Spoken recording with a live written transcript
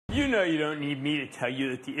know you don't need me to tell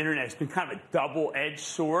you that the internet has been kind of a double-edged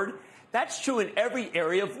sword. That's true in every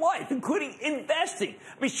area of life, including investing.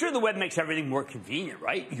 I mean, sure, the web makes everything more convenient,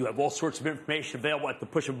 right? You have all sorts of information available at the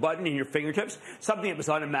push of a button in your fingertips, something that was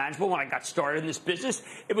unimaginable when I got started in this business.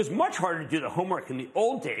 It was much harder to do the homework in the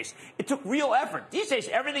old days. It took real effort. These days,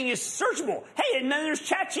 everything is searchable. Hey, and then there's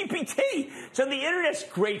ChatGPT. So the internet's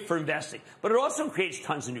great for investing, but it also creates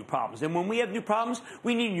tons of new problems. And when we have new problems,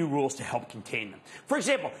 we need new rules to help contain them. For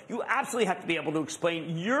example, you absolutely have to be able to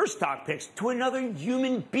explain your stock picks to another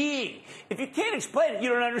human being. If you can't explain it, you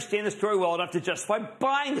don't understand the story well enough to justify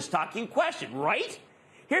buying the stock in question, right?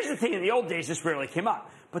 Here's the thing. In the old days, this rarely came up.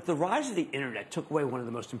 But the rise of the internet took away one of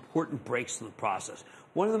the most important breaks in the process,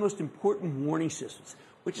 one of the most important warning systems,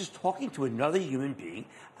 which is talking to another human being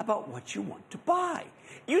about what you want to buy.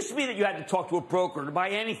 It used to be that you had to talk to a broker to buy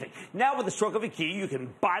anything. Now, with the stroke of a key, you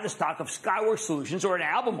can buy the stock of Skyworks Solutions or an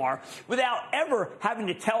Albemarle without ever having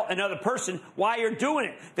to tell another person why you're doing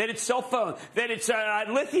it, that it's cell phone, that it's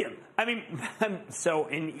lithium. I mean, so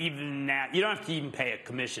in even now, you don't have to even pay a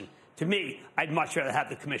commission. To me, I'd much rather have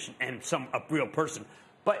the commission and a real person.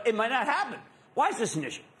 But it might not happen. Why is this an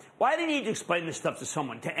issue? Why do they need to explain this stuff to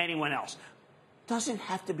someone, to anyone else? Doesn't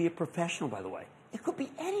have to be a professional, by the way. It could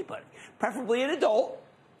be anybody, preferably an adult.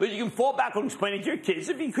 But you can fall back on explaining to your kids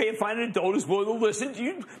if you can't find an adult who's willing to listen to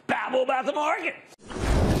you babble about the market.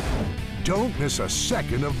 Don't miss a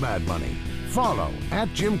second of Mad Money. Follow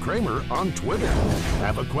 @Jim Cramer on Twitter.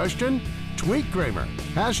 Have a question? Tweet Cramer.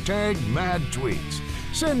 #MadTweets.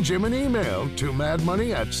 Send Jim an email to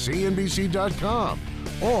madmoney@cnbc.com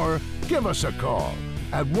or give us a call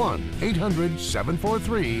at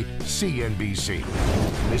 1-800-743-CNBC.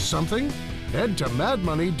 Miss something? Head to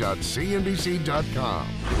madmoney.cnbc.com.